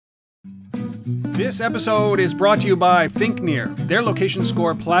This episode is brought to you by ThinkNear. Their location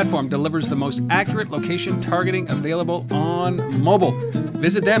score platform delivers the most accurate location targeting available on mobile.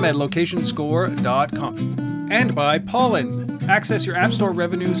 Visit them at locationscore.com. And by Pollen. Access your App Store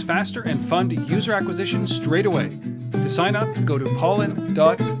revenues faster and fund user acquisition straight away. To sign up, go to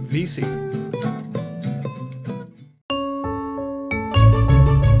pollen.vc.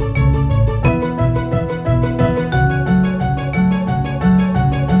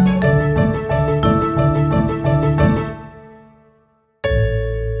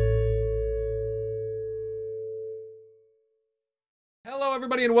 Hello,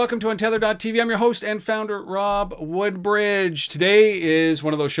 everybody, and welcome to Untether.tv. I'm your host and founder, Rob Woodbridge. Today is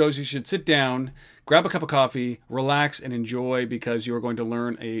one of those shows you should sit down, grab a cup of coffee, relax, and enjoy because you are going to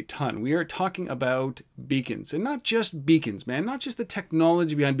learn a ton. We are talking about beacons, and not just beacons, man, not just the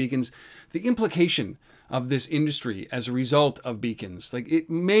technology behind beacons, the implication of this industry as a result of beacons. Like they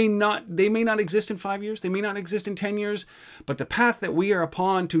may not exist in 5 years, they may not exist in 10 years, but the path that we are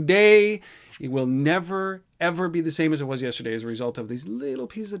upon today, it will never, ever be the same as it was yesterday as a result of these little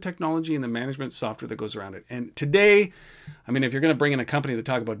pieces of technology and the management software that goes around it. And today, I mean, if you're going to bring in a company to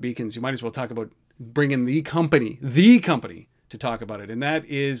talk about beacons, you might as well talk about bringing the company to talk about it. And that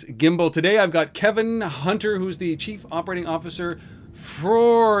is Gimbal. Today, I've got Kevin Hunter, who's the Chief Operating Officer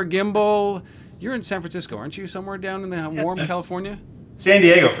for Gimbal. You're in San Francisco, aren't you? Somewhere down in the warm California? San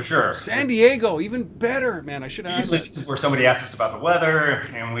Diego, for sure. San Diego, even better, man. I should have Usually this is where somebody asks us about the weather,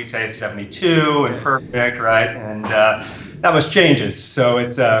 and we say it's 72 and perfect, right? And not much changes. So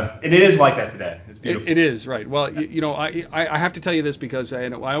it is like that today. It's beautiful. It is, right. Well, you know, I have to tell you this because I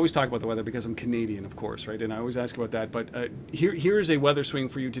always talk about the weather because I'm Canadian, of course, right? And I always ask about that. But here is a weather swing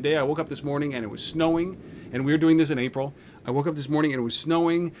for you today. I woke up this morning and it was snowing, and we were doing this in April. I woke up this morning and it was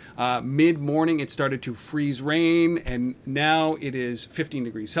snowing. Mid-morning, it started to freeze rain, and now it is 15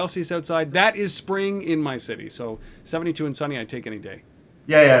 degrees Celsius outside. That is spring in my city. So 72 and sunny, I'd take any day.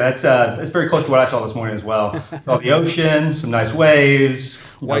 Yeah, that's very close to what I saw this morning as well. Saw the ocean, some nice waves,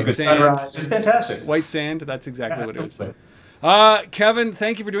 good sand. Sunrise. It's fantastic. White sand, that's exactly what it is. Kevin,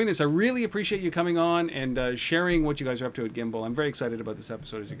 thank you for doing this. I really appreciate you coming on and sharing what you guys are up to at Gimbal. I'm very excited about this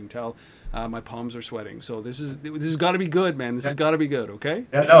episode, as you can tell. My palms are sweating. So this has got to be good, man. This has got to be good, okay?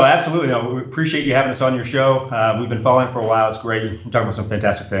 Yeah, no, absolutely. No, we appreciate you having us on your show. We've been following for a while. It's great. You're talking about some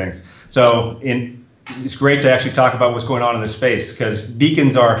fantastic things. So it's great to actually talk about what's going on in this space, because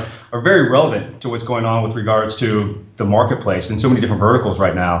beacons are very relevant to what's going on with regards to the marketplace and so many different verticals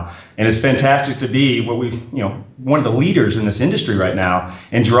right now. And it's fantastic to be one of the leaders in this industry right now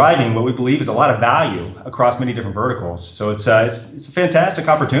and driving what we believe is a lot of value across many different verticals. So it's a fantastic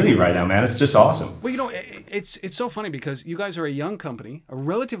opportunity right now, man. It's just awesome. Well, you know, it's so funny because you guys are a young company, a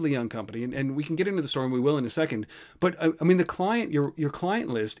relatively young company, and we can get into the story, and we will in a second. But I mean, your client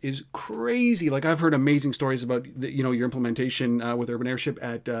list is crazy. Like, I've heard amazing stories about your implementation with Urban Airship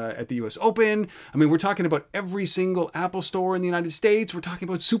at the US Open. I mean, we're talking about every single Apple store in the United States. We're talking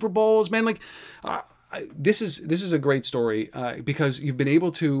about Super Bowls, man. Like, this is a great story because you've been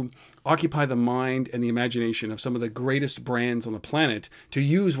able to occupy the mind and the imagination of some of the greatest brands on the planet to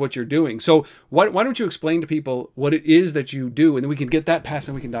use what you're doing. So why don't you explain to people what it is that you do, and then we can get that past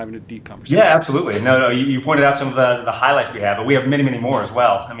and we can dive into a deep conversation. Yeah, absolutely. No, you pointed out some of the highlights we have, but we have many, many more as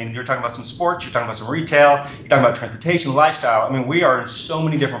well. I mean, you're talking about some sports, you're talking about some retail, you're talking about transportation, lifestyle. I mean, we are in so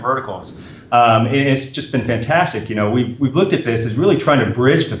many different verticals. And it's just been fantastic. You know, we've looked at this as really trying to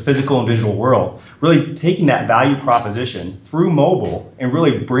bridge the physical and visual world, really taking that value proposition through mobile and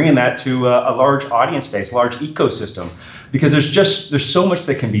really bringing that to a large audience base, a large ecosystem, because there's so much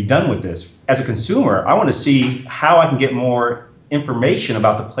that can be done with this. As a consumer, I want to see how I can get more information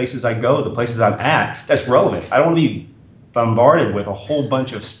about the places I go, the places I'm at, that's relevant. I don't want to be bombarded with a whole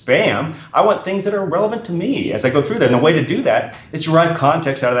bunch of spam. I want things that are relevant to me as I go through that. And the way to do that is to derive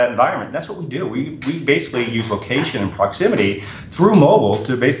context out of that environment. And that's what we do. We basically use location and proximity through mobile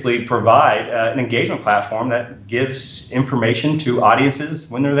to basically provide an engagement platform that gives information to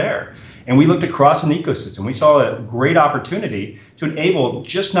audiences when they're there. And we looked across an ecosystem. We saw a great opportunity to enable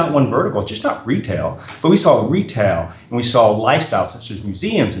just not one vertical, just not retail, but we saw retail and we saw lifestyle such as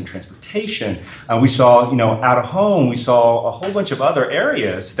museums and transportation. We saw, out of home. We saw a whole bunch of other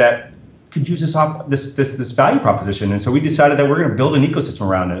areas that could use this value proposition. And so we decided that we're going to build an ecosystem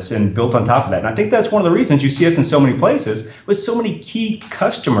around this and build on top of that. And I think that's one of the reasons you see us in so many places with so many key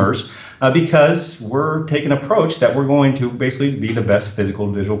customers, because we're taking an approach that we're going to basically be the best physical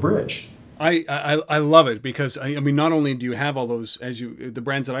to visual bridge. I love it because I mean not only do you have all those the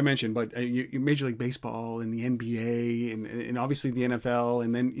brands that I mentioned, but you Major League Baseball and the NBA and obviously the NFL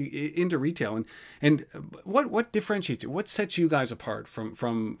and then into retail and what differentiates it? What sets you guys apart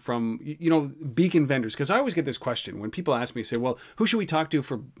from beacon vendors? Because I always get this question when people ask me, say, well, who should we talk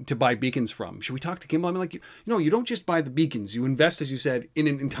to buy beacons from? Should we talk to Gimbal? I'm like, you don't just buy the beacons. You invest, as you said, in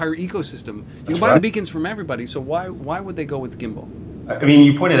an entire ecosystem. You can buy the beacons from everybody. So why would they go with Gimbal? I mean,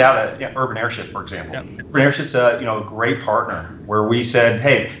 you pointed out Urban Airship, for example. Yeah. Urban Airship's a great partner where we said,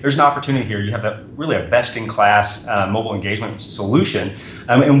 hey, there's an opportunity here. You have really a best-in-class mobile engagement solution,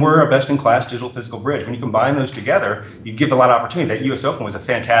 and we're a best-in-class digital physical bridge. When you combine those together, you give a lot of opportunity. That US Open was a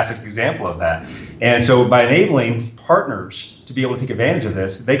fantastic example of that. And so by enabling partners to be able to take advantage of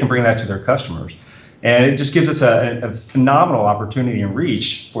this, they can bring that to their customers. And it just gives us a phenomenal opportunity and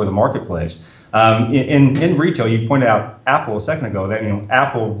reach for the marketplace. In retail, you pointed out Apple a second ago that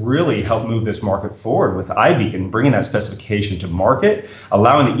Apple really helped move this market forward with iBeacon, bringing that specification to market,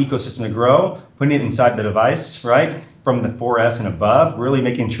 allowing the ecosystem to grow, putting it inside the device, right, from the 4S and above, really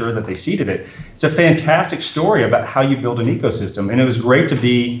making sure that they seeded it. It's a fantastic story about how you build an ecosystem, and it was great to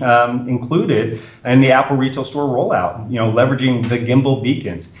be included in the Apple Retail Store rollout, leveraging the Gimbal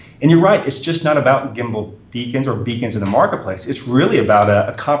beacons. And you're right, it's just not about Gimbal beacons or beacons in the marketplace. It's really about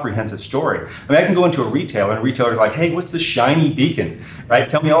a comprehensive story. I mean, I can go into a retailer and a retailer's like, hey, what's this shiny beacon, right?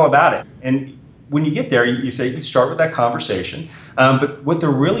 Tell me all about it. And when you get there, you start with that conversation. But what they're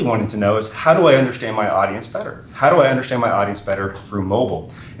really wanting to know is, how do I understand my audience better? How do I understand my audience better through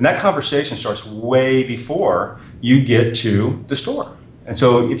mobile? And that conversation starts way before you get to the store. And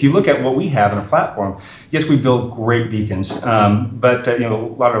so if you look at what we have in a platform, yes, we build great beacons, but a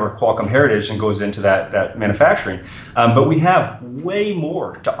lot of our Qualcomm heritage and goes into that manufacturing. But we have way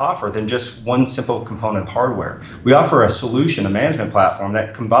more to offer than just one simple component of hardware. We offer a solution, a management platform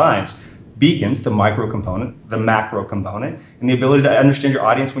that combines beacons, the micro component, the macro component, and the ability to understand your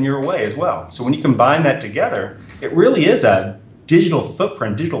audience when you're away as well. So when you combine that together, it really is a digital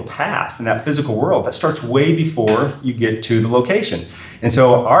footprint, digital path in that physical world that starts way before you get to the location. And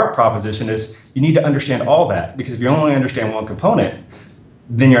so our proposition is you need to understand all that, because if you only understand one component,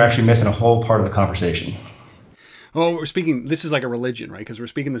 then you're actually missing a whole part of the conversation. Well, this is like a religion, right? Because we're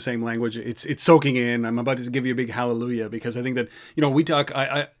speaking the same language. It's soaking in. I'm about to give you a big hallelujah, because I think that, we talk,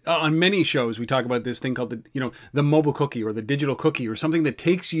 on many shows, we talk about this thing called the mobile cookie or the digital cookie, or something that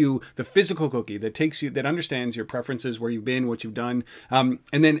takes you, the physical cookie that understands your preferences, where you've been, what you've done, and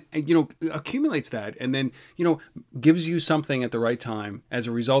then, accumulates that, and then, gives you something at the right time as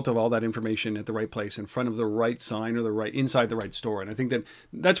a result of all that information at the right place, in front of the right sign, or inside the right store. And I think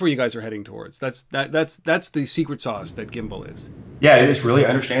that's where you guys are heading towards. That's the secret sauce that Gimbal is. Yeah, it is really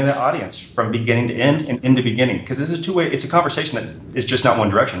understanding the audience from beginning to end and end to beginning, because this is two-way. It's a conversation that is just not one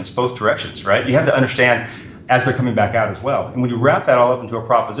direction. It's both directions, right? You have to understand as they're coming back out as well. And when you wrap that all up into a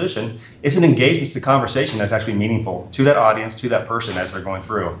proposition, it's an engagement, it's the conversation that's actually meaningful to that audience, to that person as they're going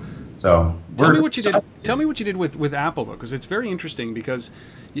through. So tell me what you did with Apple, though, because it's very interesting, because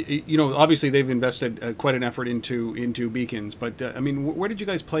obviously they've invested quite an effort into beacons, but I mean, where did you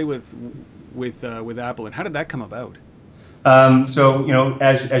guys play with Apple, and how did that come about? So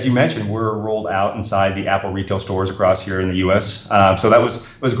as you mentioned, we're rolled out inside the Apple retail stores across here in the U.S. So that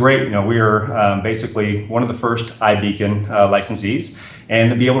was great. We were basically one of the first iBeacon licensees,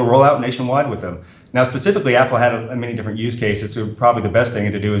 and to be able to roll out nationwide with them. Now, specifically, Apple had many different use cases, so probably the best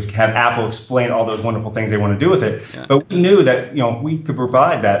thing to do is have Apple explain all those wonderful things they want to do with it. Yeah. But we knew that we could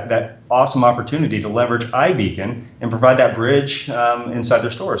provide that awesome opportunity to leverage iBeacon and provide that bridge inside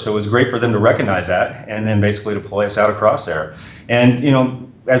their store. So it was great for them to recognize that and then basically deploy us out across there. And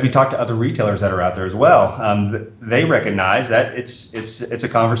as we talk to other retailers that are out there as well, they recognize that it's a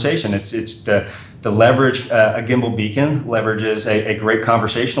conversation. It's the leverage. A Gimbal beacon leverages a great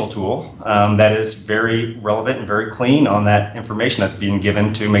conversational tool that is very relevant and very clean on that information that's being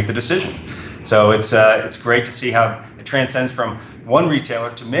given to make the decision. So it's great to see how it transcends from one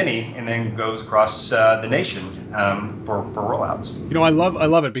retailer to many, and then goes across the nation for rollouts. I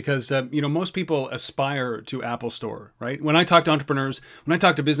love it, because most people aspire to Apple Store, right? When I talk to entrepreneurs, when I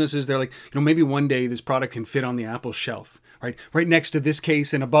talk to businesses, they're like, maybe one day this product can fit on the Apple shelf, right next to this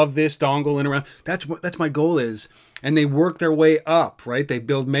case and above this dongle and around. That's my goal is. And they work their way up, right? They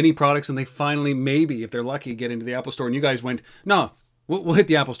build many products, and they finally, maybe if they're lucky, get into the Apple Store. And you guys went, no. We'll hit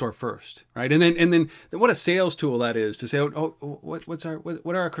the Apple Store first, right? And then what a sales tool that is to say,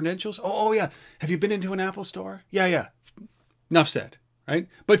 what are our credentials? Oh yeah, have you been into an Apple Store? Yeah. Enough said, right?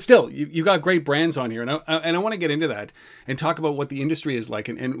 But still, you got great brands on here, and I want to get into that and talk about what the industry is like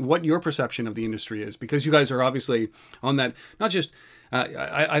and what your perception of the industry is, because you guys are obviously on that, not just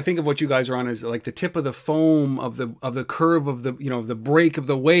I think of what you guys are on as like the tip of the foam of the curve of the, the break of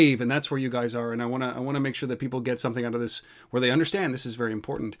the wave, and that's where you guys are. And I want to make sure that people get something out of this where they understand this is very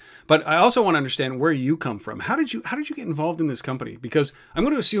important. But I also want to understand where you come from. How did you get involved in this company? Because I'm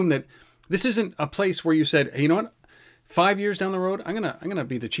going to assume that this isn't a place where you said, hey, you know what? 5 years down the road, I'm gonna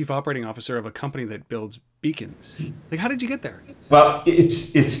be the chief operating officer of a company that builds beacons. Like, how did you get there? Well,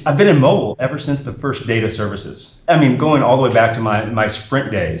 I've been in mobile ever since the first data services. I mean, going all the way back to my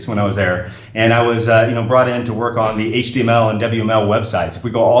Sprint days when I was there, and I was brought in to work on the HTML and WML websites. If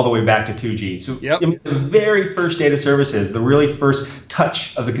we go all the way back to 2G, so yep. I mean, the very first data services, the really first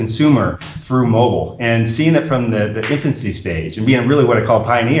touch of the consumer through mobile, and seeing it from the infancy stage and being really what I call a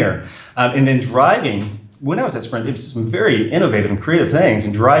pioneer, and then driving. When I was at Sprint, it was some very innovative and creative things,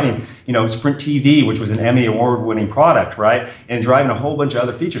 and driving, Sprint TV, which was an Emmy award-winning product, right? And driving a whole bunch of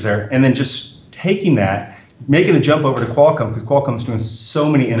other features there, and then just taking that, making a jump over to Qualcomm, because Qualcomm's doing so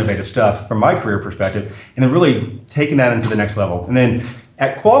many innovative stuff from my career perspective, and then really taking that into the next level. And then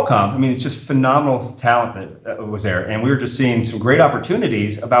at Qualcomm, I mean, it's just phenomenal talent that was there, and we were just seeing some great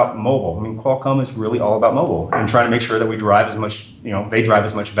opportunities about mobile. I mean, Qualcomm is really all about mobile and trying to make sure that we drive as much, they drive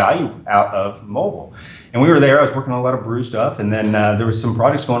as much value out of mobile. And we were there. I was working on a lot of Brew stuff, and then there was some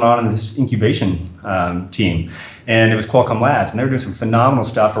projects going on in this incubation team, and it was Qualcomm Labs, and they were doing some phenomenal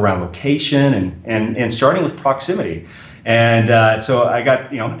stuff around location and starting with proximity. And so I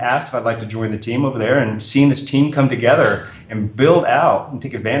got asked if I'd like to join the team over there, and seeing this team come together and build out and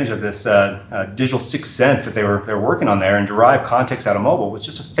take advantage of this digital sixth sense that they're working on there and derive context out of mobile was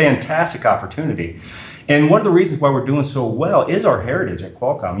just a fantastic opportunity. And one of the reasons why we're doing so well is our heritage at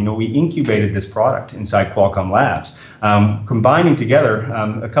Qualcomm. We incubated this product inside Qualcomm Labs, combining together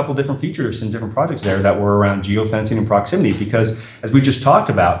a couple different features and different projects there that were around geofencing and proximity, because as we just talked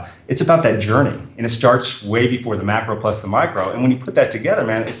about, it's about that journey, and it starts way before the macro plus the micro. And when you put that together,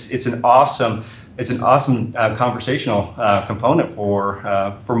 man, it's an awesome conversational component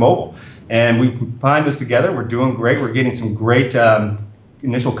for mobile. And we combined this together. We're doing great. We're getting some great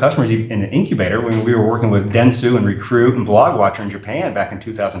initial customers in an incubator when we were working with Dentsu and Recruit and BlogWatcher in Japan back in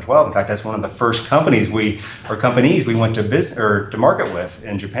 2012. In fact, that's one of the first companies we went to market with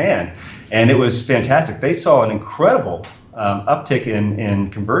in Japan, and it was fantastic. They saw an incredible uptick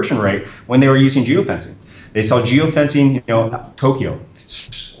in conversion rate when they were using geofencing. They saw geofencing, Tokyo.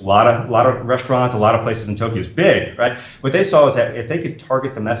 A lot of restaurants, a lot of places in Tokyo is big, right? What they saw is that if they could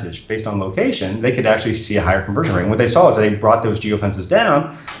target the message based on location, they could actually see a higher conversion rate. And what they saw is they brought those geofences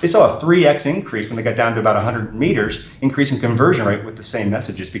down. They saw a 3x increase when they got down to about 100 meters, increase in conversion rate with the same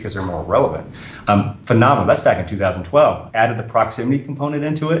messages because they're more relevant. Phenomenal. That's back in 2012. Added the proximity component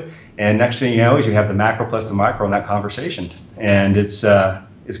into it, and next thing you know is you have the macro plus the micro in that conversation, and it's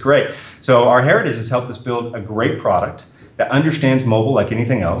great. So our heritage has helped us build a great product that understands mobile like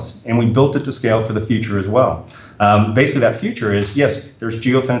anything else, and we built it to scale for the future as well. Basically, that future is, yes, there's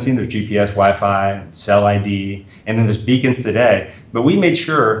geofencing, there's GPS, Wi-Fi, cell ID, and then there's beacons today. But we made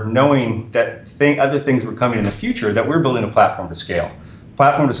sure, knowing that other things were coming in the future, that we're building a platform to scale.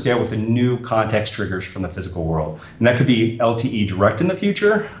 With the new context triggers from the physical world. And that could be LTE direct in the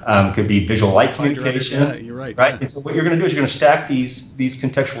future. It could be visual light communications. Yeah, you're right. Right? Yeah. And so what you're going to do is you're going to stack these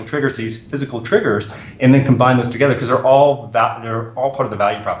contextual triggers, these physical triggers, and then combine those together because they're all part of the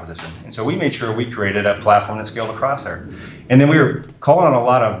value proposition. And so we made sure we created a platform that scaled across there. And then we were calling on a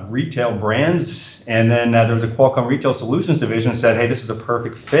lot of retail brands, and then there was a Qualcomm Retail Solutions division that said, hey, this is a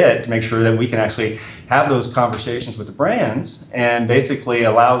perfect fit to make sure that we can actually have those conversations with the brands, and basically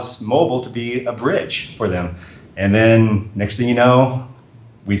allows mobile to be a bridge for them. And then next thing you know,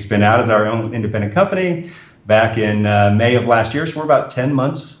 we spin out as our own independent company back in May of last year. So we're about 10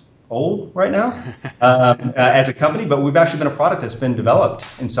 months old right now as a company, but we've actually been a product that's been developed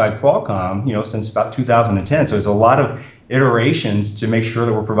inside Qualcomm, since about 2010. So there's a lot of iterations to make sure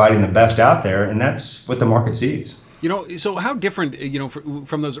that we're providing the best out there, and that's what the market sees. So how different,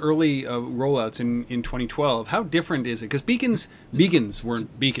 from those early rollouts in 2012, how different is it? Because beacons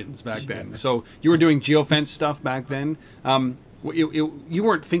weren't beacons back then. So you were doing geofence stuff back then. You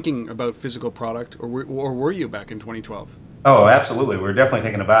weren't thinking about physical product, or were you back in 2012? Oh, absolutely. We're definitely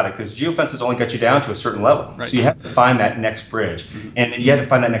thinking about it because geofences only get you down to a certain level. Right. So you have to find that next bridge, and you have to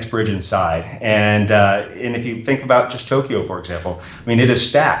find that next bridge inside. And if you think about just Tokyo, for example, I mean, it is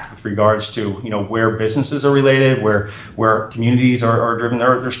stacked with regards to where businesses are related, where communities are driven.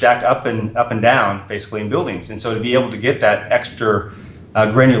 They're stacked up and down, basically in buildings. And so to be able to get that extra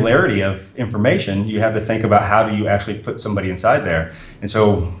granularity of information, you have to think about how do you actually put somebody inside there. And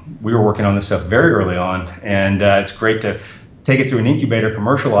so we were working on this stuff very early on, and it's great to take it through an incubator,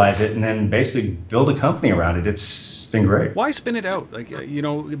 commercialize it, and then basically build a company around it. It's been great. Why spin it out? Like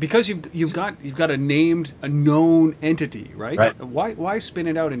because you've got a known entity, right? Right. Why spin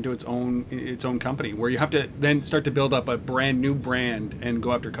it out into its own company where you have to then start to build up a brand new brand and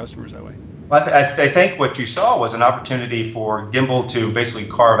go after customers that way? Well, I think what you saw was an opportunity for Gimbal to basically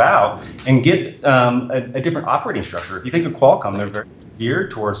carve out and get a different operating structure. If you think of Qualcomm, they're very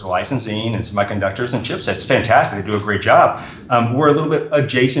geared towards licensing and semiconductors and chipsets. Fantastic. They do a great job. We're a little bit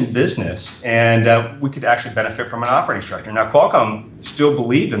adjacent business, and we could actually benefit from an operating structure. Now, Qualcomm still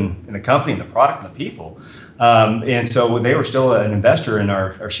believed in the company and the product and the people. And so they were still an investor in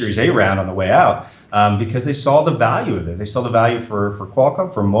our Series A round on the way out because they saw the value of it. They saw the value for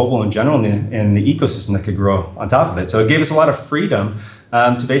Qualcomm, for mobile in general, and the ecosystem that could grow on top of it. So it gave us a lot of freedom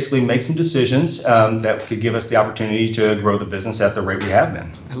to basically make some decisions that could give us the opportunity to grow the business at the rate we have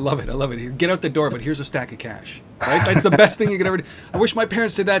been. I love it. I love it. Get out the door, but here's a stack of cash. Right? That's the best thing you could ever do. I wish my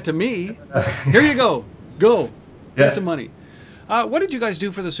parents did that to me. Here you go. Go. Here's some money. What did you guys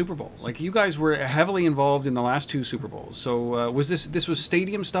do for the Super Bowl? Like, you guys were heavily involved in the last two Super Bowls. So was this was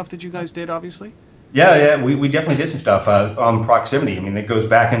stadium stuff that you guys did, obviously? Yeah, we definitely did some stuff on proximity. I mean, it goes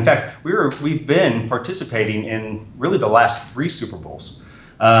back. In fact, we've been participating in really the last three Super Bowls.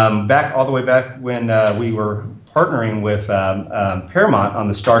 Back all the way back when we were partnering with Paramount on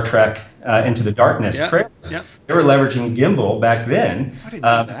the Star Trek Into the Darkness trailer. Yeah. They were leveraging Gimbal back then. I didn't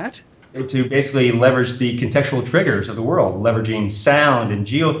know that. To basically leverage the contextual triggers of the world, leveraging sound and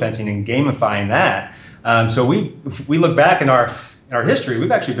geofencing and gamifying that. So we look back in our history.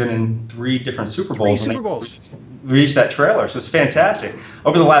 We've actually been in three different Super Bowls. Released that trailer, so it's fantastic.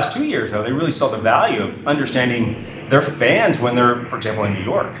 Over the last 2 years, though, they really saw the value of understanding their fans when they're, for example, in New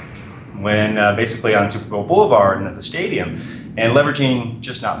York, when basically on Super Bowl Boulevard and at the stadium, and leveraging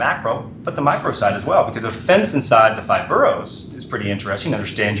just not macro, but the micro side as well, because a fence inside the 5 boroughs is pretty interesting.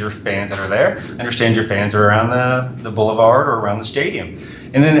 Understand your fans that are there, understand your fans are around the boulevard or around the stadium,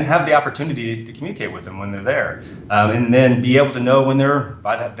 and then have the opportunity to communicate with them when they're there, and then be able to know when they're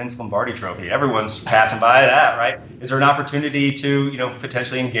by that Vince Lombardi trophy. Everyone's passing by that, right? Is there an opportunity to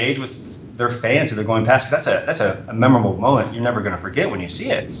potentially engage with their fans as they're going past? Because that's a memorable moment you're never going to forget when you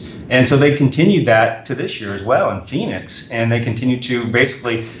see it. And so they continued that to this year as well in Phoenix, and they continue to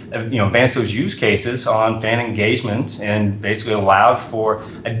basically advance those use cases on fan engagement and basically allowed for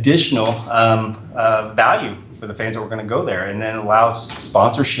additional value for the fans that were going to go there, and then allows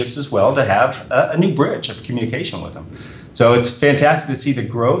sponsorships as well to have a new bridge of communication with them. So it's fantastic to see the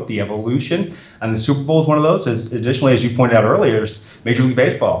growth, the evolution, and the Super Bowl is one of those. Additionally, as you pointed out earlier, is Major League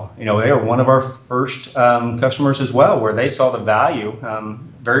Baseball. They are one of our first customers as well, where they saw the value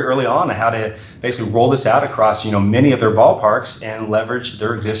very early on of how to basically roll this out across many of their ballparks and leverage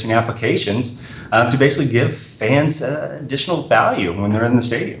their existing applications to basically give fans additional value when they're in the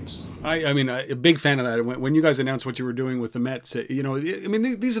stadiums. I mean, a big fan of that. When you guys announced what you were doing with the Mets, I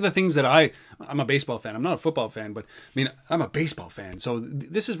mean, these are the things that I'm a baseball fan. I'm not a football fan, but I mean, I'm a baseball fan. So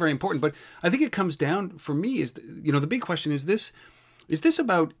this is very important. But I think it comes down for me is, the big question is this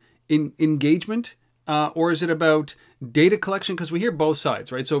about engagement or is it about data collection? Because we hear both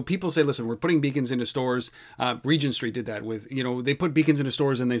sides, right? So people say, listen, we're putting beacons into stores. Regent Street did that with, they put beacons into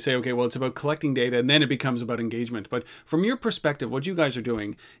stores and they say, okay, well, it's about collecting data and then it becomes about engagement. But from your perspective, what you guys are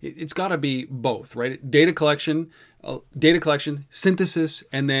doing, it's got to be both, right? Data collection, synthesis,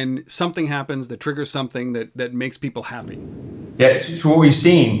 and then something happens that triggers something that makes people happy. Yeah, so what we've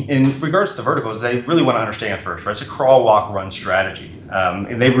seen in regards to the verticals, they really want to understand first, right? It's a crawl, walk, run strategy.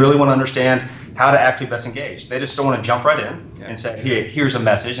 And they really want to understand how to actually best engage. They just don't want to jump right in and say, here's a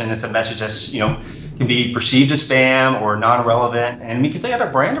message, and it's a message that's, can be perceived as spam or non-relevant, and because they have a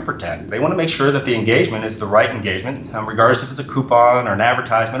brand to protect. They want to make sure that the engagement is the right engagement, regardless if it's a coupon or an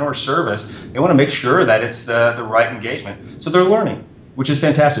advertisement or a service. They want to make sure that it's the right engagement. So they're learning, which is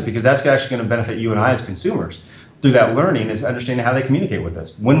fantastic, because that's actually going to benefit you and I as consumers. Through that learning is understanding how they communicate with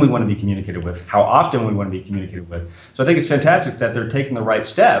us, when we want to be communicated with, how often we want to be communicated with. So I think it's fantastic that they're taking the right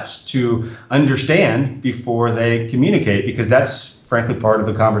steps to understand before they communicate, because that's frankly part of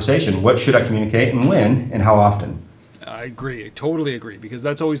the conversation. What should I communicate and when and how often? I agree. I totally agree, because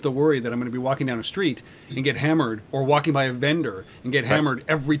that's always the worry, that I'm going to be walking down a street and get hammered, or walking by a vendor and get hammered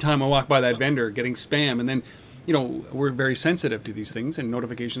every time I walk by that vendor, getting spam. And then we're very sensitive to these things, and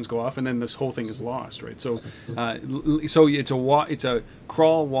notifications go off, and then this whole thing is lost, right? So, so it's a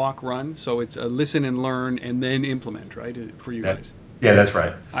crawl, walk, run. So it's a listen and learn, and then implement, right? For you guys. Yeah, that's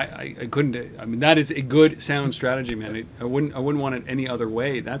right. I couldn't. I mean, that is a good, sound strategy, man. I wouldn't want it any other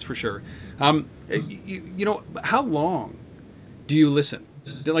way. That's for sure. How long do you listen?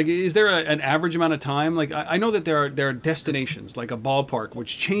 Like, is there an average amount of time? Like, I know that there are destinations, like a ballpark,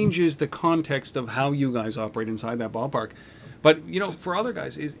 which changes the context of how you guys operate inside that ballpark. But, you know, for other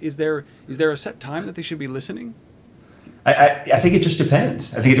guys, is there a set time that they should be listening? I think it just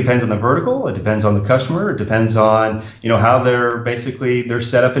depends. I think it depends on the vertical. It depends on the customer. It depends on, you know, how they're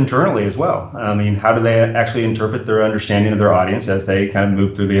set up internally as well. I mean, how do they actually interpret their understanding of their audience as they kind of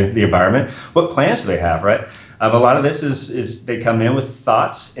move through the environment? What plans do they have, right? A lot of this is they come in with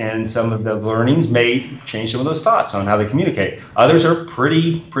thoughts, and some of the learnings may change some of those thoughts on how they communicate. Others are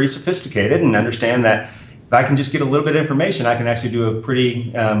pretty sophisticated and understand that if I can just get a little bit of information, I can actually do a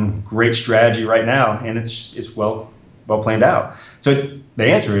pretty great strategy right now, and it's well planned out. So the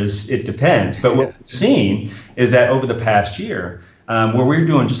answer is it depends. But what we've seen is that over the past year, where we were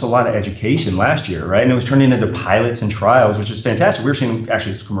doing just a lot of education last year, right? And it was turning into pilots and trials, which is fantastic. We were seeing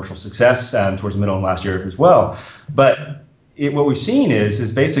actually commercial success towards the middle of last year as well. But what we've seen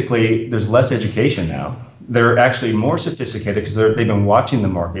is basically there's less education now. They're actually more sophisticated because they've been watching the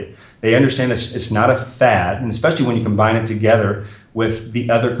market. They understand it's not a fad, and especially when you combine it together with the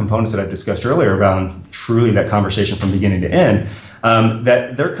other components that I've discussed earlier around truly that conversation from beginning to end,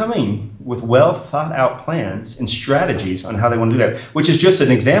 that they're coming with well thought out plans and strategies on how they want to do that, which is just an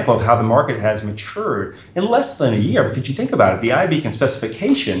example of how the market has matured in less than a year. Because you think about it, the iBeacon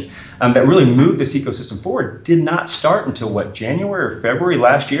specification that really moved this ecosystem forward did not start until January or February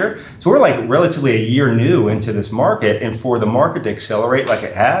last year. So we're like relatively a year new into this market, and for the market to accelerate like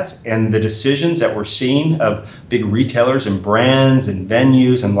it has, and the decisions that we're seeing of big retailers and brands and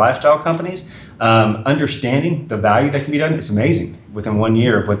venues and lifestyle companies, understanding the value that can be done, it's amazing within 1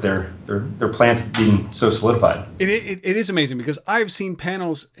 year of what their plans being so solidified. It is amazing, because I've seen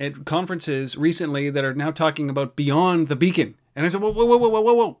panels at conferences recently that are now talking about beyond the beacon. And I said,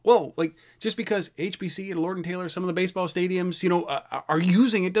 whoa. Like, just because HBC and Lord & Taylor, some of the baseball stadiums, you know, are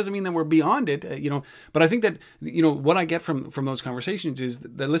using it doesn't mean that we're beyond it, you know. But I think that, you know, what I get from those conversations is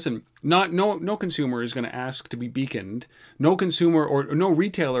that, listen, no consumer is going to ask to be beaconed. No consumer or no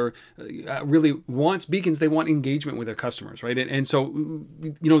retailer really wants beacons. They want engagement with their customers, right? And so,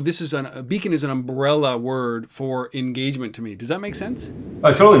 you know, a beacon is an umbrella word for engagement to me. Does that make sense? Oh,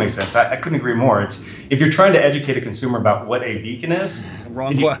 it totally makes sense. I couldn't agree more. It's, if you're trying to educate a consumer about what a beacon is,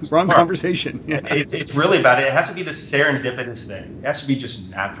 wrong conversation. Yeah. It's really about it. It has to be this serendipitous thing. It has to be just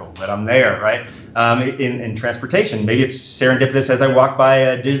natural that I'm there, right? In transportation, maybe it's serendipitous as I walk by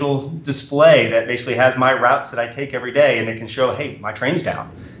a digital display that basically has my routes that I take every day, and it can show, hey, my train's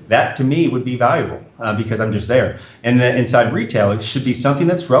down. That to me would be valuable because I'm just there. And then inside retail, it should be something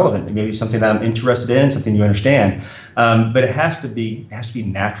that's relevant, maybe something that I'm interested in, something you understand. But it has to be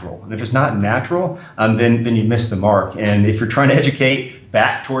natural. And if it's not natural, then you miss the mark. And if you're trying to educate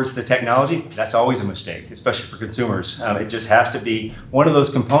back towards the technology, that's always a mistake, especially for consumers. It just has to be one of those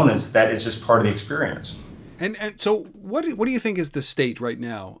components that is just part of the experience. And so what do you think is the state right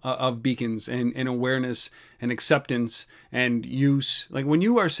now of beacons and awareness and acceptance and use? Like, when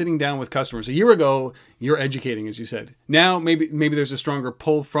you are sitting down with customers, a year ago, you're educating, as you said. Now, maybe there's a stronger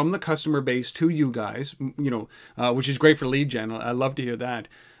pull from the customer base to you guys, you know, which is great for lead gen. I love to hear that.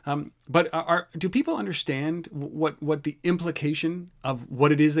 But do people understand what the implication of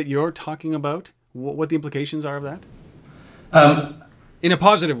what it is that you're talking about? What the implications are of that? In a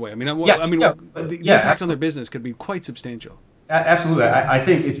positive way. I mean, the impact on their business could be quite substantial. Absolutely. I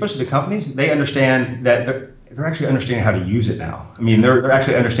think, especially the companies, they understand that they're actually understanding how to use it now. I mean, they're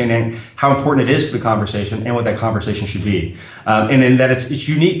actually understanding how important it is to the conversation and what that conversation should be. And in that it's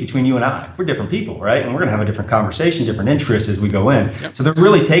unique between you and I. We're different people, right? And we're going to have a different conversation, different interests as we go in. Yep. So they're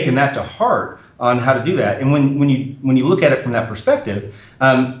really taking that to heart on how to do that. And when you look at it from that perspective,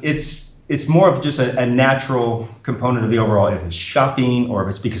 it's more of just a natural component of the overall, if it's shopping or if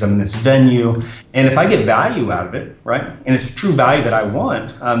it's because I'm in this venue. And if I get value out of it, right, and it's true value that I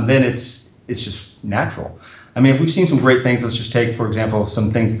want, then it's just natural. I mean, we've seen some great things. Let's just take, for example,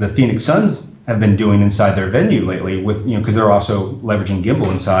 some things that the Phoenix Suns have been doing inside their venue lately with, you know, because they're also leveraging gimbal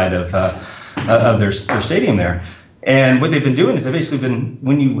inside of their stadium there. And what they've been doing is they've basically been,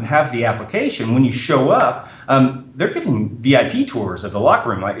 when you have the application, when you show up, they're giving VIP tours of the locker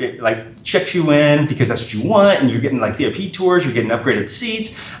room, like checks you in because that's what you want, and you're getting like VIP tours, you're getting upgraded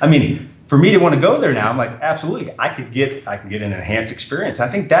seats. I mean, for me to want to go there now, I'm like, absolutely, I can get an enhanced experience. I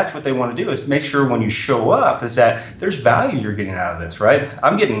think that's what they want to do, is make sure when you show up is that there's value you're getting out of this, right?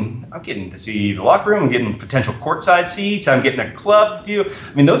 I'm getting to see the locker room, I'm getting potential courtside seats, I'm getting a club view.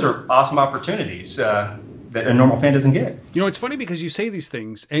 I mean, those are awesome opportunities that a normal fan doesn't get. You know, it's funny because you say these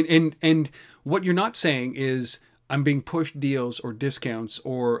things, and what you're not saying is, I'm being pushed deals or discounts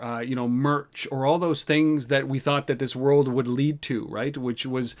or merch or all those things that we thought that this world would lead to, right? Which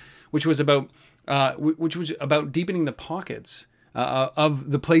was about deepening the pockets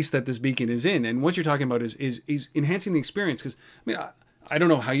of the place that this beacon is in. And what you're talking about is enhancing the experience. Because I don't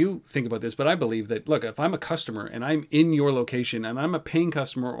know how you think about this, but I believe that, look, if I'm a customer and I'm in your location and I'm a paying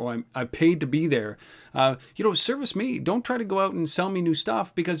customer or I've paid to be there, service me. Don't try to go out and sell me new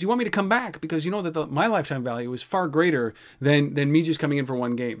stuff because you want me to come back, because you know that my lifetime value is far greater than me just coming in for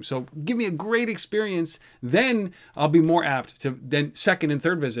one game. So give me a great experience. Then I'll be more apt to then second and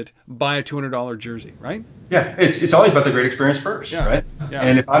third visit buy a $200 jersey, right? Yeah, it's always about the great experience first, right? Yeah.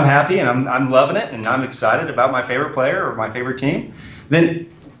 And if I'm happy and I'm loving it and I'm excited about my favorite player or my favorite team,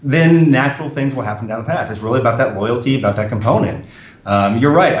 then natural things will happen down the path. It's really about that loyalty, about that component.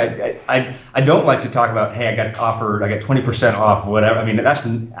 You're right. I don't like to talk about, hey, I got 20% off, whatever. I mean, that's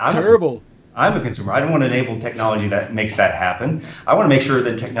terrible. I'm a consumer. I don't want to enable technology that makes that happen. I want to make sure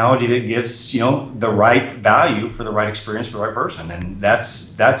that technology that gives, the right value for the right experience for the right person. And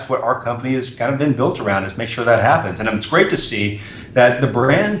that's what our company has kind of been built around, is make sure that happens. And it's great to see that the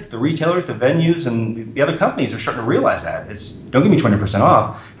brands, the retailers, the venues, and the other companies are starting to realize that. Don't give me 20%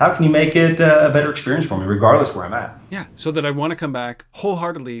 off. How can you make it a better experience for me, regardless where I'm at? Yeah, so that I want to come back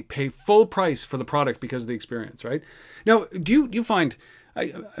wholeheartedly, pay full price for the product because of the experience, right? Now, do you find...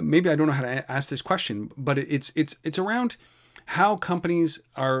 maybe I don't know how to ask this question, but it's around how companies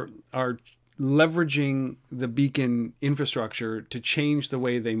are leveraging the beacon infrastructure to change the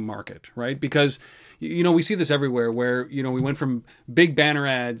way they market, right? Because we see this everywhere, where we went from big banner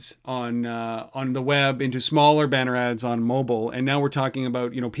ads on the web into smaller banner ads on mobile, and now we're talking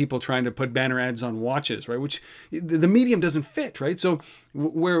about people trying to put banner ads on watches, right? Which the medium doesn't fit, right? So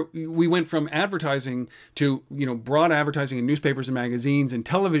where we went from advertising to broad advertising in newspapers and magazines and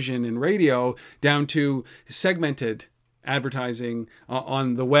television and radio, down to segmented advertising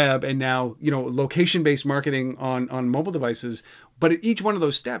on the web, and now location-based marketing on mobile devices. But each one of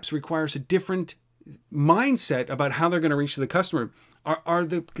those steps requires a different mindset about how they're going to reach the customer. Are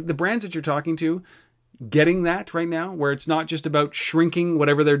the brands that you're talking to getting that right now, where it's not just about shrinking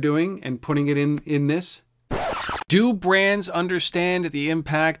whatever they're doing and putting it in this? Do brands understand the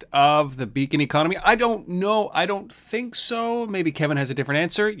impact of the beacon economy? I don't know. I don't think so. Maybe Kevin has a different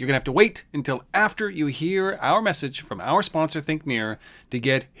answer. You're going to have to wait until after you hear our message from our sponsor, ThinkNear, to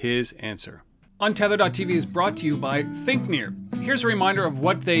get his answer. Untether.tv is brought to you by ThinkNear. Here's a reminder of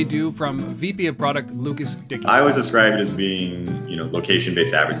what they do from VP of Product Lucas Dickey. I always describe it as being,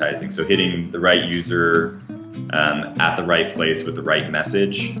 location-based advertising. So hitting the right user at the right place with the right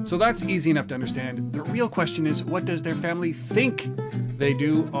message. So that's easy enough to understand. The real question is, what does their family think they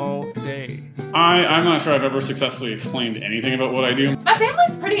do all day? I'm not sure I've ever successfully explained anything about what I do. My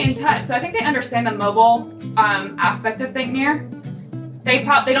family's pretty in touch, so I think they understand the mobile aspect of ThinkNear. They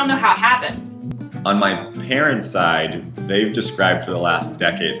don't know how it happens. On my parents' side, they've described for the last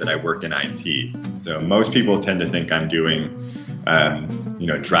decade that I worked in IT. So most people tend to think I'm doing,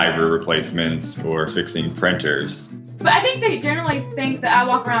 driver replacements or fixing printers. But I think they generally think that I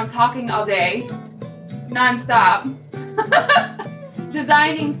walk around talking all day, nonstop,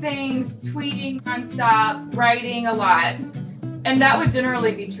 designing things, tweeting nonstop, writing a lot, and that would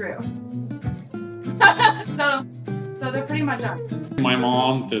generally be true. So they're pretty much on. My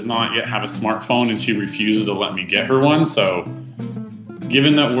mom does not yet have a smartphone, and she refuses to let me get her one. So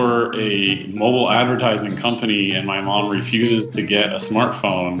given that we're a mobile advertising company and my mom refuses to get a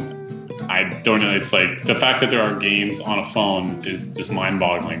smartphone, I don't know. It's like the fact that there are games on a phone is just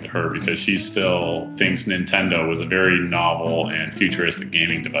mind-boggling to her, because she still thinks Nintendo was a very novel and futuristic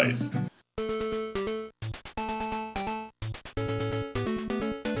gaming device.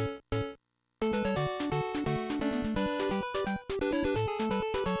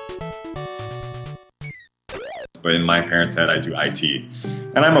 But in my parents' head, I do IT.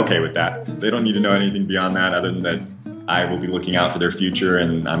 And I'm okay with that. They don't need to know anything beyond that, other than that I will be looking out for their future,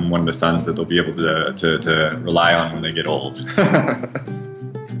 and I'm one of the sons that they'll be able to rely on when they get old.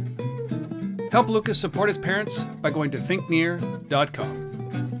 Help Lucas support his parents by going to thinknear.com.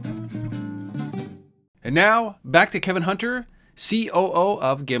 And now, back to Kevin Hunter, COO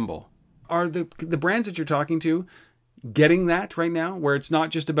of Gimbal. Are the brands that you're talking to getting that right now, where it's not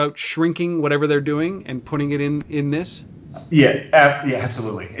just about shrinking whatever they're doing and putting it in this? Yeah,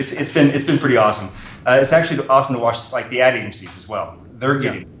 absolutely. It's been pretty awesome. It's actually awesome to watch, like, the ad agencies as well.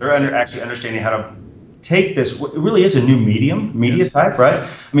 They're actually understanding how to take this, it really is a new media type, right?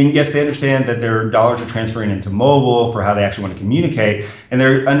 I mean, yes, they understand that their dollars are transferring into mobile for how they actually want to communicate, and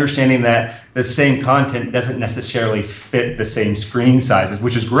they're understanding that the same content doesn't necessarily fit the same screen sizes,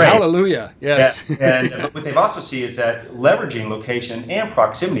 which is great. Hallelujah, yes. But what they've also seen is that leveraging location and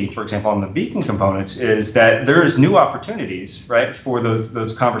proximity, for example, on the beacon components, is that there is new opportunities, right, for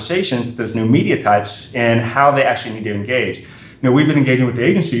those conversations, those new media types, and how they actually need to engage. We've been engaging with the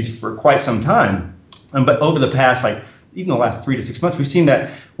agencies for quite some time, but over the past, even the last 3 to 6 months, we've seen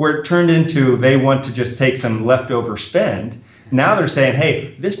that where it turned into they want to just take some leftover spend. Now they're saying,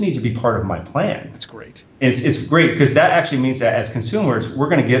 hey, this needs to be part of my plan. That's great. And it's great because that actually means that as consumers, we're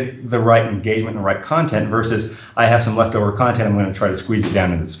going to get the right engagement and the right content versus I have some leftover content, I'm going to try to squeeze it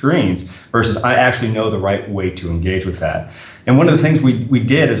down into the screens versus I actually know the right way to engage with that. And one of the things we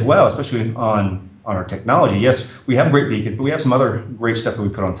did as well, especially on our technology, yes, we have a great beacon, but we have some other great stuff that we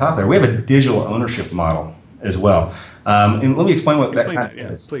put on top there. We have a digital ownership model as well. And let me explain what that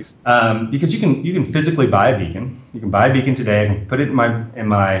is. Please. Because you can physically buy a beacon. You can buy a beacon today and put it in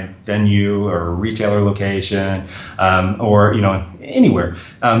my venue or retailer location or anywhere.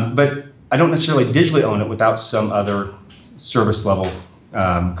 But I don't necessarily digitally own it without some other service level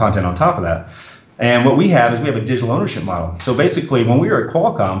content on top of that. And what we have is we have a digital ownership model. So basically, when we were at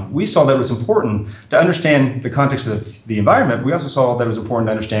Qualcomm, we saw that it was important to understand the context of the environment. We also saw that it was important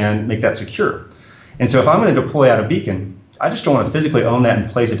to understand, make that secure. And so if I'm going to deploy out a beacon, I just don't want to physically own that and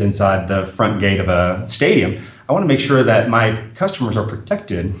place it inside the front gate of a stadium. I want to make sure that my customers are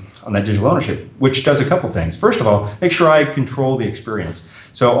protected on that digital ownership, which does a couple things. First of all, make sure I control the experience.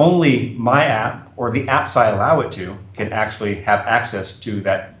 So only my app or the apps I allow it to can actually have access to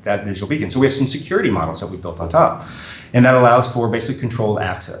that digital beacon. So we have some security models that we built on top. And that allows for basically controlled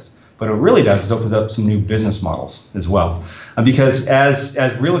access. But what it really does is opens up some new business models as well. Because as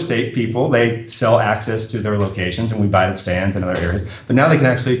real estate people, they sell access to their locations and we buy it as fans in other areas. But now they can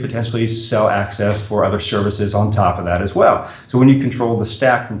actually potentially sell access for other services on top of that as well. So when you control the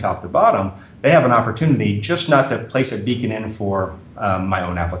stack from top to bottom, they have an opportunity just not to place a beacon in for my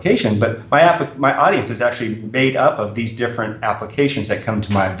own application, but my audience is actually made up of these different applications that come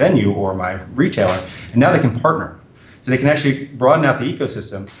to my venue or my retailer, and now they can partner. So they can actually broaden out the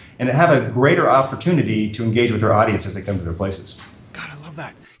ecosystem and have a greater opportunity to engage with their audience as they come to their places. God, I love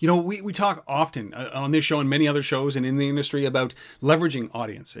that. We talk often on this show and many other shows and in the industry about leveraging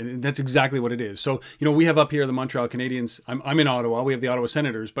audience. And that's exactly what it is. So, we have up here the Montreal Canadiens. I'm in Ottawa. We have the Ottawa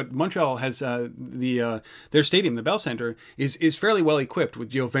Senators. But Montreal has their stadium, the Bell Centre, is fairly well equipped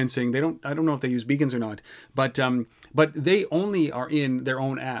with geofencing. I don't know if they use beacons or not. But they only are in their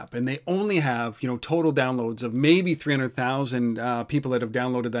own app. And they only have, total downloads of maybe 300,000 people that have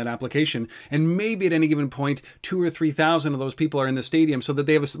downloaded that application. And maybe at any given point, 2,000 or 3,000 of those people are in the stadium so that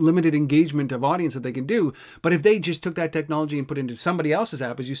they have a limited engagement of audience that they can do. But if they just took that technology and put it into somebody else's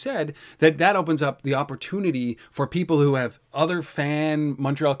app, as you said, that opens up the opportunity for people who have other fan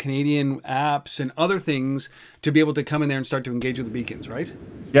Montreal Canadian apps and other things to be able to come in there and start to engage with the beacons, right?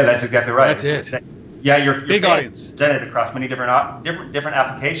 Yeah, that's exactly right. That's it. Yeah, your big audience presented across many different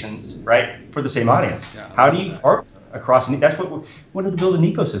applications, right, for the same audience. Yeah, how do you partner across? That's what we wanted to build an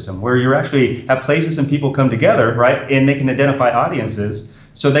ecosystem where you actually have places and people come together, right, and they can identify audiences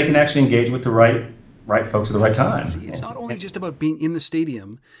so they can actually engage with the right folks at the right time. See, it's not only just about being in the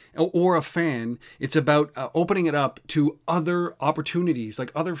stadium or a fan. It's about opening it up to other opportunities,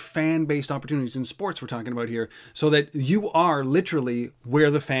 like other fan-based opportunities in sports we're talking about here, so that you are literally where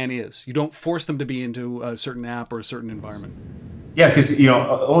the fan is. You don't force them to be into a certain app or a certain environment. Yeah, because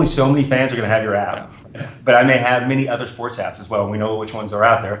only so many fans are going to have your app, but I may have many other sports apps as well. We know which ones are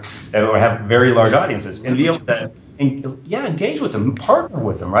out there that will have very large audiences, and be able to engage with them, partner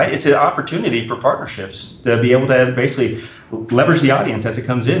with them. Right? It's an opportunity for partnerships to be able to basically leverage the audience as it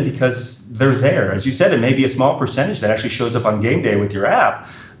comes in because they're there. As you said, it may be a small percentage that actually shows up on game day with your app,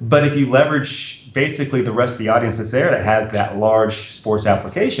 but if you leverage basically the rest of the audience that's there that has that large sports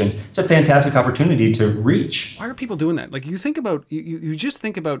application, it's a fantastic opportunity to reach. Why are people doing that? Like you think about, you just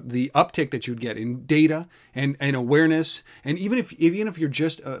think about the uptick that you'd get in data and awareness. And even if you're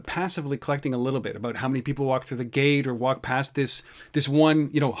just passively collecting a little bit about how many people walk through the gate or walk past this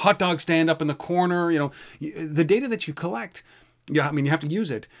one, hot dog stand up in the corner, the data that you collect, yeah, I mean, you have to use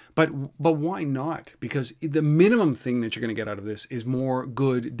it, but why not? Because the minimum thing that you're going to get out of this is more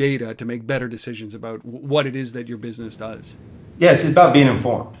good data to make better decisions about what it is that your business does. Yeah, it's about being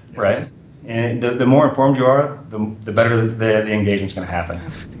informed, right? And the more informed you are, the better the engagement's going to happen.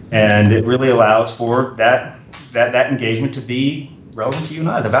 And it really allows for that engagement to be relevant to you and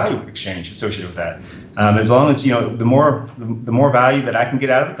I, the value exchange associated with that. As long as, the more value that I can get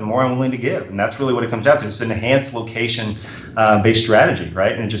out of it, the more I'm willing to give. And that's really what it comes down to. It's an enhanced location based strategy,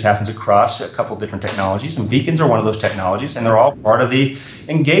 right? And it just happens across a couple different technologies. And beacons are one of those technologies, and they're all part of the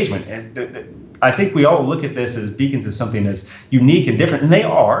engagement. And I think we all look at this as beacons as something that's unique and different, and they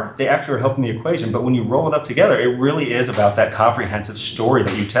are. They actually are helping the equation, but when you roll it up together, it really is about that comprehensive story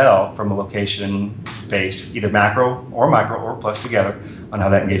that you tell from a location-based, either macro or micro or plus together on how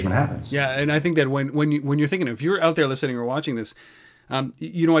that engagement happens. Yeah, and I think that when you're thinking, if you're out there listening or watching this, I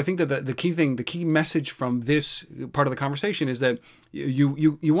think that the key message from this part of the conversation is that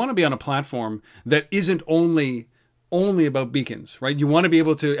you want to be on a platform that isn't only about beacons, right? You want to be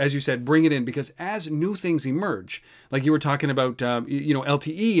able to, as you said, bring it in, because as new things emerge, like you were talking about,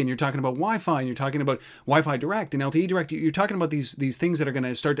 LTE, and you're talking about Wi-Fi, and you're talking about Wi-Fi Direct and LTE Direct. You're talking about these things that are going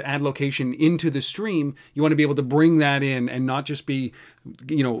to start to add location into the stream. You want to be able to bring that in and not just be,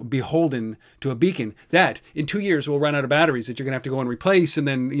 beholden to a beacon that in 2 years will run out of batteries that you're going to have to go and replace, and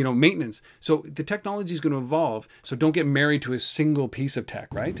then maintenance. So the technology is going to evolve. So don't get married to a single piece of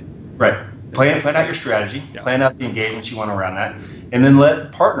tech, right? Right. Plan out your strategy. Yeah. Plan out the engagements you want around that, and then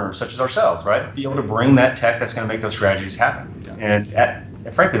let partners such as ourselves, right, be able to bring that tech that's going to make those strategies happen. Yeah.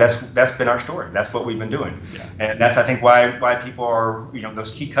 And frankly, that's been our story. That's what we've been doing, yeah. And that's, I think, why people are,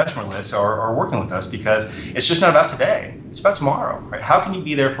 those key customer lists are working with us, because it's just not about today. It's about tomorrow, right? How can you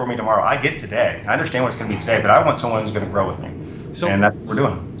be there for me tomorrow? I get today. I understand what it's going to be today, but I want someone who's going to grow with me. And that's what we're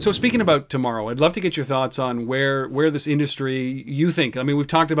doing. So speaking about tomorrow, I'd love to get your thoughts on where this industry, you think. I mean, we've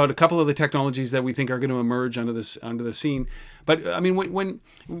talked about a couple of the technologies that we think are going to emerge onto the scene. But I mean, when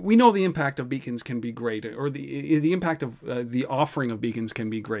we know the impact of beacons can be great, or the impact of the offering of beacons can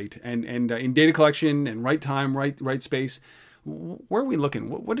be great, and in data collection and right time, right space. Where are we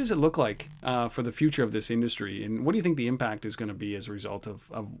looking? What does it look like for the future of this industry? And what do you think the impact is going to be as a result of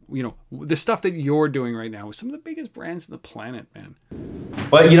the stuff that you're doing right now with some of the biggest brands on the planet, man?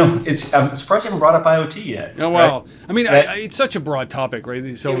 Well, I'm surprised you haven't brought up IoT yet. Oh, well, right? I mean, it's such a broad topic,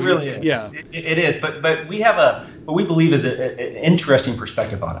 right? So it really is. Yeah. It is. But we have what we believe is an interesting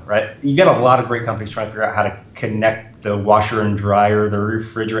perspective on it, right? You got a lot of great companies trying to figure out how to connect the washer and dryer, the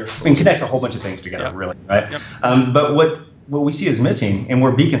refrigerator. I mean, connect a whole bunch of things together, yep. Really, right? Yep. But what we see is missing, and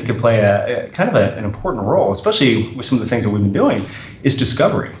where beacons can play an important role, especially with some of the things that we've been doing, is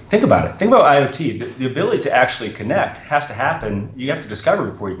discovery. Think about it. Think about IoT. The ability to actually connect has to happen. You have to discover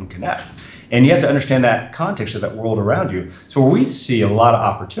before you can connect. And you have to understand that context of that world around you. So where we see a lot of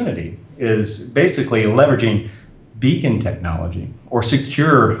opportunity is basically leveraging beacon technology or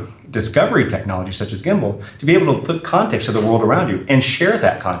secure discovery technology such as Gimbal to be able to put context to the world around you and share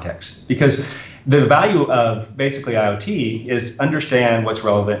that context. Because the value of basically IoT is understand what's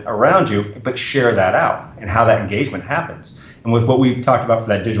relevant around you, but share that out and how that engagement happens. And with what we've talked about for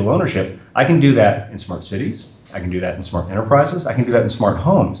that digital ownership, I can do that in smart cities. I can do that in smart enterprises. I can do that in smart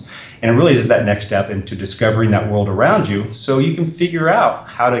homes. And it really is that next step into discovering that world around you so you can figure out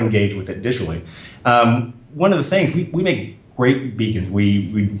how to engage with it digitally. One of the things, we make great beacons.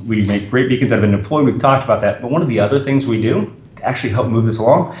 We make great beacons that have been deployed. We've talked about that. But one of the other things we do actually help move this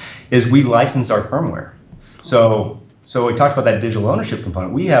along is we license our firmware. So we talked about that digital ownership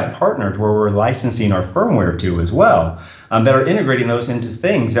component. We have partners where we're licensing our firmware to as well, that are integrating those into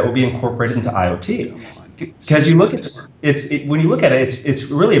things that will be incorporated into IoT. Because you look at it, when you look at it,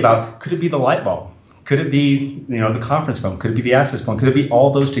 it's really about, could it be the light bulb? Could it be the conference phone? Could it be the access point? Could it be all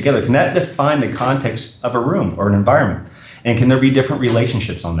those together? Can that define the context of a room or an environment? And can there be different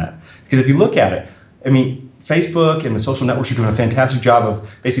relationships on that? Because if you look at it, I mean, Facebook and the social networks are doing a fantastic job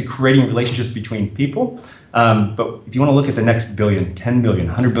of basically creating relationships between people. But if you want to look at the next billion, 10 billion,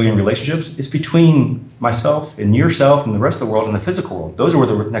 100 billion relationships, it's between myself and yourself and the rest of the world and the physical world. Those are where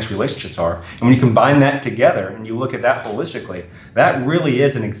the next relationships are. And when you combine that together and you look at that holistically, that really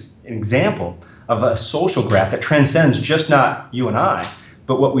is an example of a social graph that transcends just not you and I,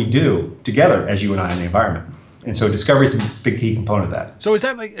 but what we do together as you and I in the environment. And so discovery is a big key component of that. So is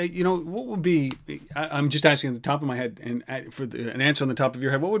that like, what would be, I'm just asking at the top of my head, and for an answer on the top of your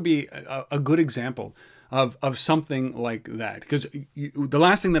head, what would be a good example of something like that? Because the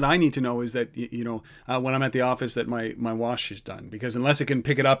last thing that I need to know is that, when I'm at the office that my wash is done. Because unless it can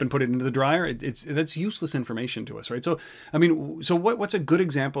pick it up and put it into the dryer, that's useless information to us, right? So, I mean, what's a good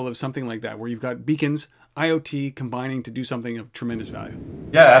example of something like that, where you've got beacons, IoT combining to do something of tremendous value?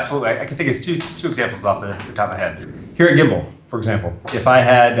 Yeah, absolutely. I can think of two examples off the top of my head. Here at Gimbal, for example, if I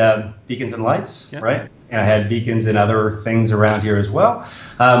had beacons and lights, yep. Right? And I had beacons and other things around here as well,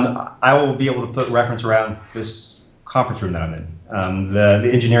 I will be able to put reference around this conference room that I'm in. the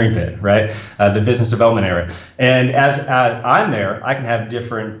engineering bit, right? The business development area. And as I'm there, I can have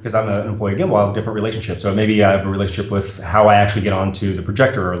different, because I'm an employee again, we'll have different relationships. So maybe I have a relationship with how I actually get onto the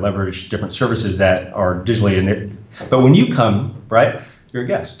projector or leverage different services that are digitally in there. But when you come, right, you're a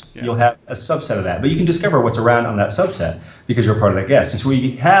guest. Yeah. You'll have a subset of that. But you can discover what's around on that subset because you're part of that guest. And so what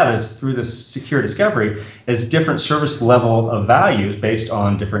you have is, through this secure discovery, is different service level of values based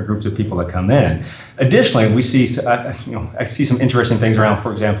on different groups of people that come in. Additionally, we see, I see some interesting things around,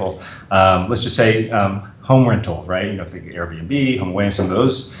 for example, let's just say home rental, right? Think Airbnb, HomeAway, and some of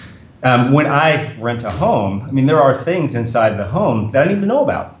those. When I rent a home, I mean, there are things inside the home that I need to know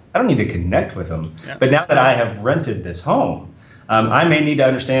about. I don't need to connect with them. Yeah. But now that I have rented this home, I may need to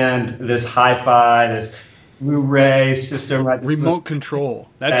understand this hi-fi, this Blu-ray system, right? This remote control.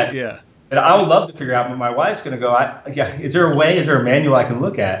 That's And I would love to figure out, but my wife's going to go, is there a manual I can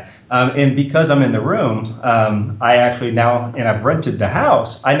look at? And because I'm in the room, I actually now, and I've rented the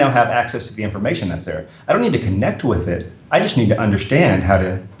house, I now have access to the information that's there. I don't need to connect with it. I just need to understand how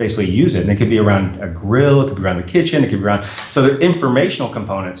to basically use it. And it could be around a grill, it could be around the kitchen, it could be around, so the informational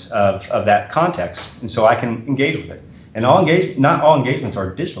components of that context. And so I can engage with it. And not all engagements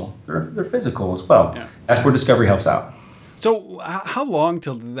are digital; they're physical as well. Yeah. That's where discovery helps out. So how long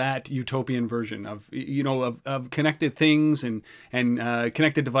till that utopian version of of connected things and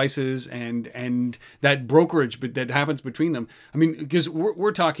connected devices and that brokerage that happens between them? I mean, because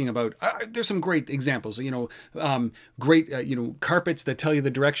we're talking about there's some great examples. Great carpets that tell you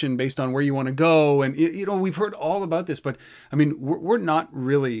the direction based on where you want to go, and we've heard all about this. But I mean, we're not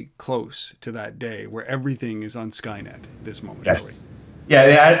really close to that day where everything is on Skynet at this moment. Yes. Really.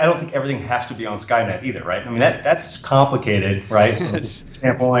 Yeah, I don't think everything has to be on Skynet either, right? I mean, that's complicated, right? Yes.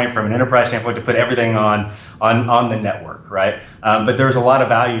 From an enterprise standpoint, to put everything on the network, right? But there's a lot of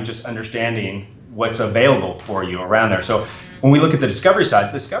value just understanding what's available for you around there. So when we look at the discovery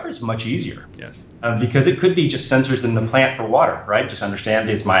side, discovery is much easier. Yes. Because it could be just sensors in the plant for water, right? Just understand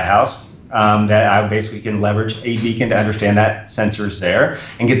it's my house. That I basically can leverage a beacon to understand that sensor's there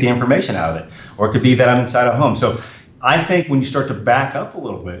and get the information out of it. Or it could be that I'm inside a home. So I think when you start to back up a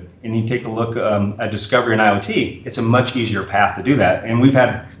little bit and you take a look at discovery and IoT, it's a much easier path to do that. And we've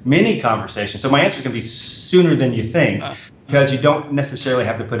had many conversations. So my answer is going to be sooner than you think, because you don't necessarily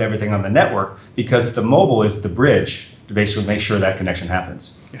have to put everything on the network, because the mobile is the bridge to basically make sure that connection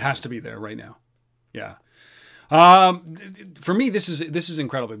happens. It has to be there right now. Yeah. For me, this is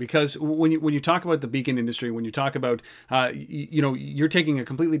incredible, because when you talk about the beacon industry, when you talk about you're taking a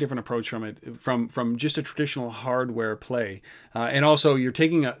completely different approach from it, from just a traditional hardware play, and also you're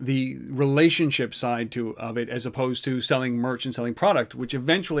taking the relationship side of it, as opposed to selling merch and selling product, which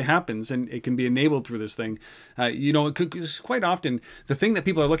eventually happens, and it can be enabled through this thing. It's quite often the thing that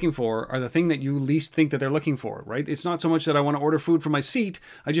people are looking for are the thing that you least think that they're looking for, right? It's not so much that I want to order food for my seat.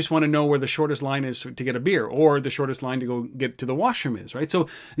 I just want to know where the shortest line is to get a beer, or the shortest line to go get to the washroom is, right? So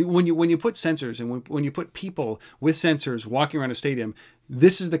when you put sensors, and when you put people with sensors walking around a stadium,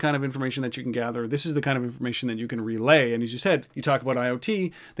 this is the kind of information that you can gather. This is the kind of information that you can relay. And as you said, you talk about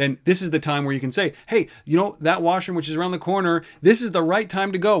IoT, then this is the time where you can say, hey, that washroom which is around the corner, this is the right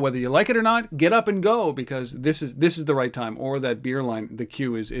time to go. Whether you like it or not, get up and go, because this is the right time. Or that beer line, the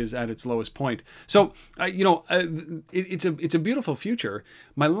queue is at its lowest point. So, it's a beautiful future.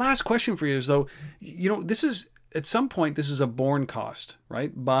 My last question for you is, though, this is, at some point, this is a born cost,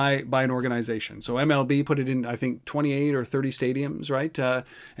 right, by an organization. So MLB put it in, I think, 28 or 30 stadiums, right?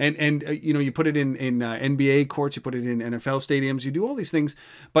 You put it in NBA courts, you put it in NFL stadiums, you do all these things,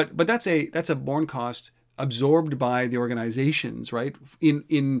 but that's a born cost absorbed by the organizations, right?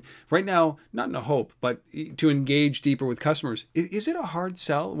 In right now, not in a hope, but to engage deeper with customers. Is it a hard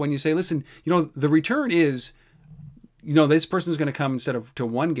sell when you say, listen, the return is, this person's going to come instead of to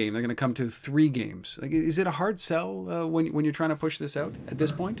one game, they're going to come to 3 games. Like, is it a hard sell when you're trying to push this out at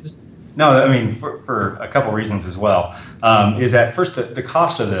this point? No, I mean, for a couple reasons as well. Is that first, the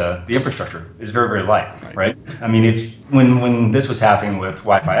cost of the infrastructure is very, very light, right? I mean, when this was happening with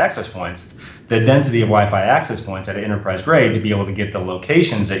Wi-Fi access points, the density of Wi-Fi access points at an enterprise grade to be able to get the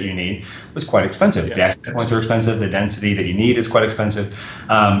locations that you need was quite expensive. Yes. The access points are expensive. The density that you need is quite expensive.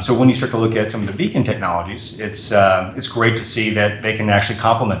 So when you start to look at some of the beacon technologies, it's great to see that they can actually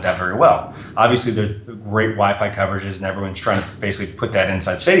complement that very well. Obviously, there's great Wi-Fi coverages, and everyone's trying to basically put that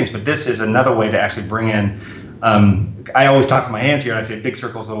inside stadiums. But this is another way to actually bring in. I always talk with my hands here, and I say big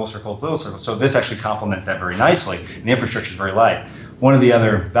circles, little circles, little circles. So this actually complements that very nicely, and the infrastructure is very light. One of the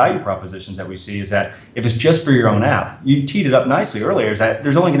other value propositions that we see is that if it's just for your own app, you teed it up nicely earlier, is that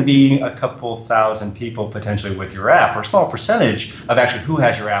there's only going to be a couple thousand people potentially with your app, or a small percentage of actually who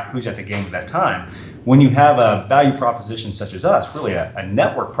has your app, who's at the game at that time. when you have a value proposition such as us, really a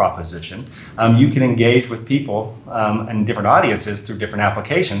network proposition, you can engage with people and different audiences through different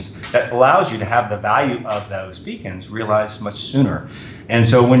applications that allows you to have the value of those beacons realized much sooner. And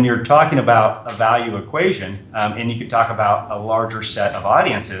so when you're talking about a value equation, and you can talk about a larger set of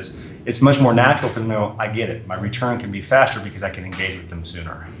audiences, it's much more natural for them to know, I get it. My return can be faster because I can engage with them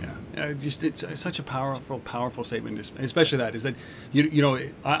sooner. Yeah. It's such a powerful statement, especially that is that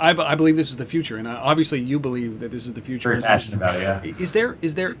I believe this is the future, and obviously you believe that this is the future. Very passionate about it, yeah.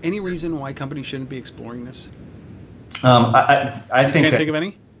 Is there any reason why companies shouldn't be exploring this? I think Can't think of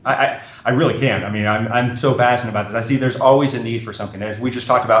any. I really can. I mean, I'm so passionate about this. I see there's always a need for something. As we just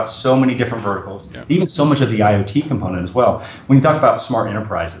talked about, so many different verticals, even so much of the IoT component as well. When you talk about smart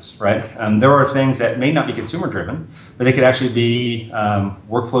enterprises, right? There are things that may not be consumer driven, but they could actually be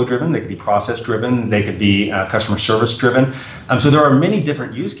workflow driven. They could be process driven. They could be customer service driven. So there are many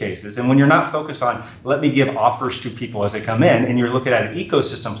different use cases. And when you're not focused on, let me give offers to people as they come in, and you're looking at an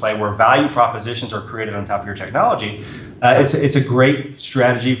ecosystem play where value propositions are created on top of your technology, it's a great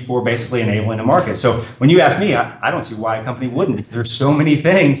strategy for basically enabling a market. So when you ask me, I don't see why a company wouldn't. There's so many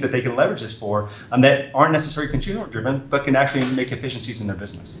things that they can leverage this for that aren't necessarily consumer driven, but can actually make efficiencies in their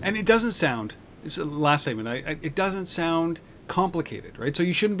business. And it doesn't sound, it's the last statement, it doesn't sound complicated, right? So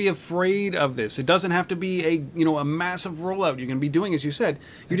you shouldn't be afraid of this. It doesn't have to be a massive rollout you're going to be doing. As you said,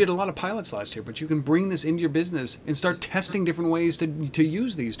 you did a lot of pilots last year, but you can bring this into your business and start testing different ways to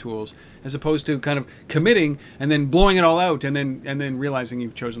use these tools, as opposed to kind of committing and then blowing it all out and then realizing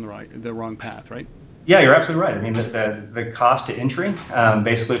you've chosen the wrong path, right? Yeah, you're absolutely right. I mean, the cost to entry,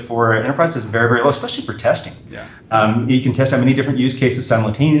 basically for enterprise is very, very low, especially for testing. Yeah. You can test out many different use cases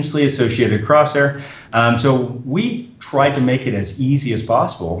simultaneously associated across there. So we tried to make it as easy as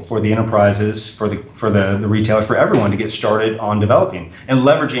possible for the enterprises, for the retailers, for everyone to get started on developing and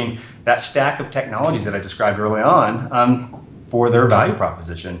leveraging that stack of technologies that I described early on for their value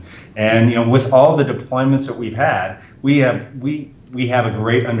proposition. And with all the deployments that we've had, we have a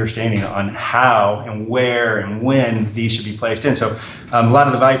great understanding on how and where and when these should be placed in. So a lot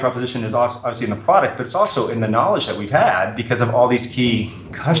of the value proposition is also obviously in the product, but it's also in the knowledge that we've had because of all these key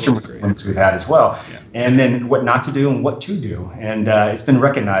customer deployments we've had as well. Yeah. And then what not to do and what to do. And it's been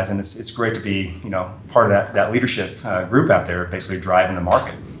recognized, and it's great to be part of that leadership group out there basically driving the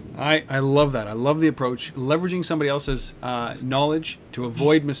market. I love that. I love the approach. Leveraging somebody else's knowledge to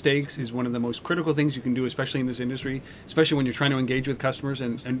avoid mistakes is one of the most critical things you can do, especially in this industry, especially when you're trying to engage with customers.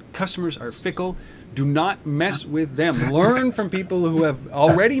 And customers are fickle. Do not mess with them. Learn from people who have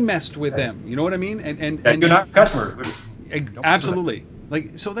already messed with them. You know what I mean? And you're not customers. Absolutely.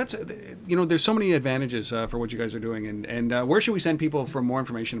 So that's, there's so many advantages for what you guys are doing. And where should we send people for more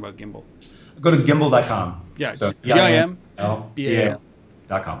information about Gimbal? Go to gimbal.com. Yeah, so GIMBAL.com.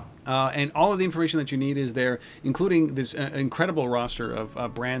 And all of the information that you need is there, including this incredible roster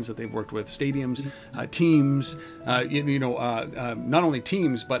of brands that they've worked with, stadiums, teams, not only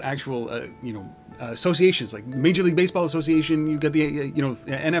teams, but actual, associations like Major League Baseball Association. You got the,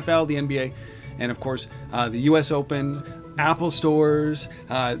 NFL, the NBA, and of course, the U.S. Open, Apple stores,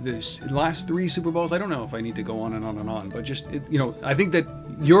 the last 3 Super Bowls. I don't know if I need to go on and on and on, but just, I think that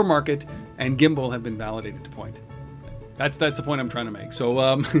your market and Gimbal have been validated to point. That's the point I'm trying to make. So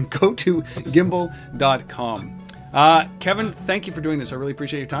go to gimbal.com. Kevin, thank you for doing this. I really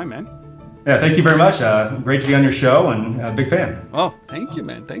appreciate your time, man. Yeah, thank you very much. Great to be on your show and a big fan. Oh, thank you,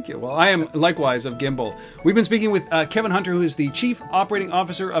 man. Thank you. Well, I am likewise of Gimbal. We've been speaking with Kevin Hunter, who is the Chief Operating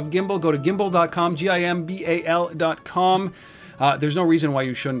Officer of Gimbal. Go to gimbal.com, gimbal.com. There's no reason why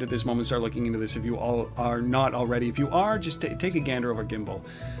you shouldn't at this moment start looking into this if you all are not already. If you are, just take a gander over Gimbal.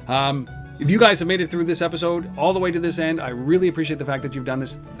 If you guys have made it through this episode all the way to this end, I really appreciate the fact that you've done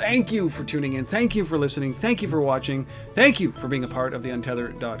this. Thank you for tuning in. Thank you for listening. Thank you for watching. Thank you for being a part of the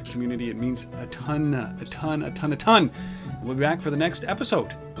Untethered community. It means a ton. We'll be back for the next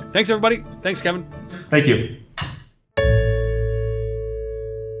episode. Thanks, everybody. Thanks, Kevin. Thank you.